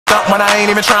up when I ain't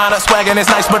even trying to. Swaggin' is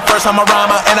nice, but first I'm a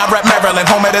rhymer. And I rap Maryland,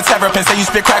 home of the terrapin. Say you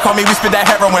spit crack, homie, we spit that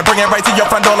heroin. Bring it right to your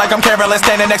front door like I'm Carolyn.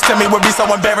 Standing next to me would be so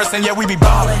embarrassing. Yeah, we be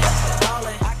ballin'.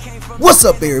 What's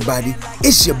up, everybody?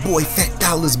 It's your boy Fat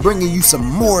Dollars bringing you some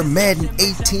more Madden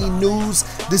 18 news.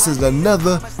 This is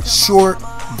another short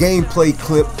gameplay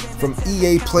clip from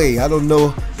EA Play. I don't know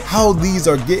how these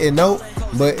are getting out,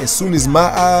 but as soon as my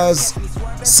eyes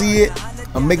see it,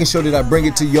 I'm making sure that I bring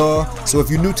it to y'all. So if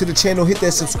you're new to the channel, hit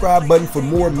that subscribe button for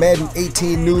more Madden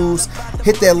 18 news.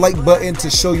 Hit that like button to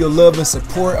show your love and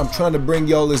support. I'm trying to bring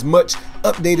y'all as much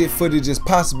updated footage as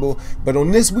possible. But on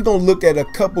this, we're going to look at a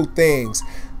couple things.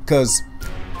 Because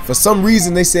for some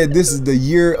reason they said this is the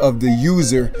year of the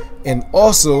user, and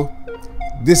also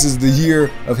this is the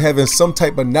year of having some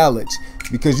type of knowledge,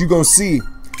 because you're gonna see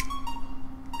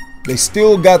they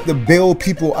still got the bail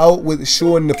people out with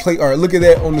showing the play. All right, look at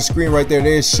that on the screen right there.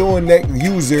 They're showing that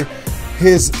user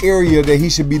his area that he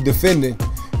should be defending.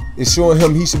 It's showing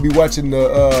him he should be watching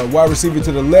the wide receiver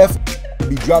to the left,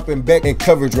 be dropping back in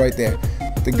coverage right there.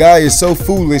 The guy is so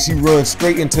foolish, he runs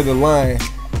straight into the line.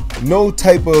 No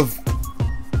type of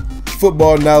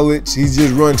football knowledge. He's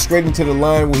just run straight into the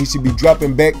line when he should be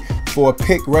dropping back for a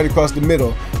pick right across the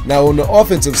middle. Now on the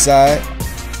offensive side,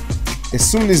 as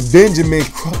soon as Benjamin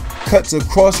cuts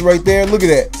across right there, look at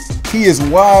that. He is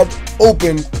wide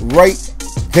open right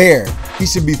there. He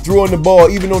should be throwing the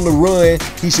ball. Even on the run,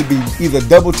 he should be either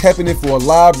double tapping it for a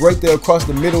lob right there across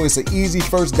the middle. It's an easy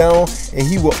first down, and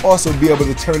he will also be able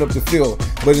to turn up the field.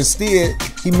 But instead,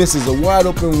 he misses a wide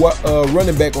open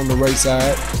running back on the right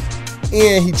side,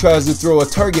 and he tries to throw a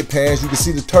target pass. You can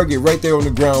see the target right there on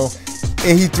the ground,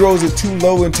 and he throws it too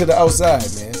low into the outside,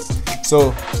 man.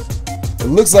 So it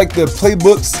looks like the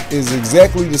playbooks is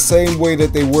exactly the same way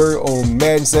that they were on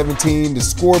Madden 17. The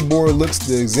scoreboard looks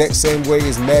the exact same way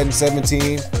as Madden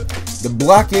 17. The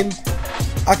blocking,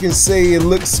 I can say it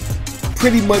looks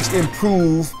pretty much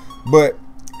improved, but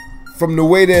from the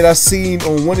way that I seen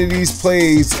on one of these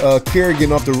plays,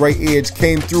 Kerrigan off the right edge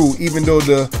came through. Even though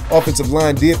the offensive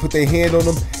line did put their hand on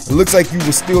him, it looks like you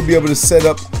will still be able to set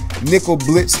up nickel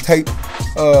blitz type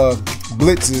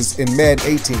blitzes in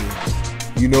Madden 18.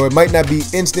 You know, it might not be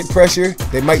instant pressure,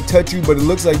 they might touch you, but it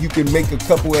looks like you can make a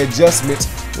couple adjustments,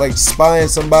 like spying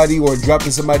somebody or dropping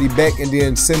somebody back and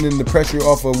then sending the pressure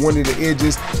off of one of the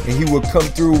edges, and he will come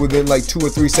through within like 2 or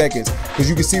 3 seconds. Because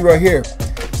you can see right here,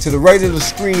 to the right of the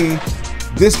screen,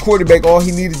 this quarterback, all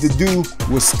he needed to do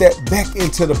was step back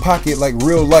into the pocket like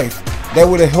real life. That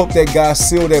would have helped that guy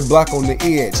seal that block on the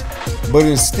edge. But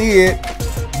instead,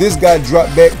 this guy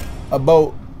dropped back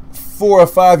about 4 or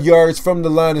 5 yards from the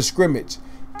line of scrimmage,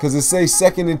 because it says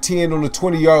 2nd and 10 on the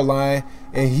 20-yard line,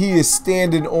 and he is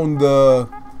standing on the,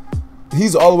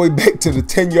 he's all the way back to the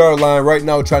 10-yard line right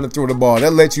now trying to throw the ball.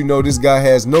 That lets you know this guy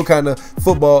has no kind of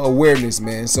football awareness,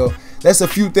 man. So that's a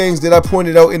few things that I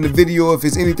pointed out in the video. If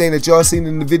it's anything that y'all seen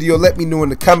in the video, let me know in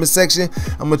the comment section.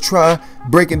 I'm gonna try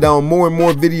breaking down more and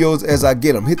more videos as I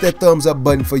get them. Hit that thumbs up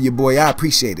button for your boy. I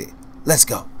appreciate it. Let's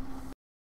go.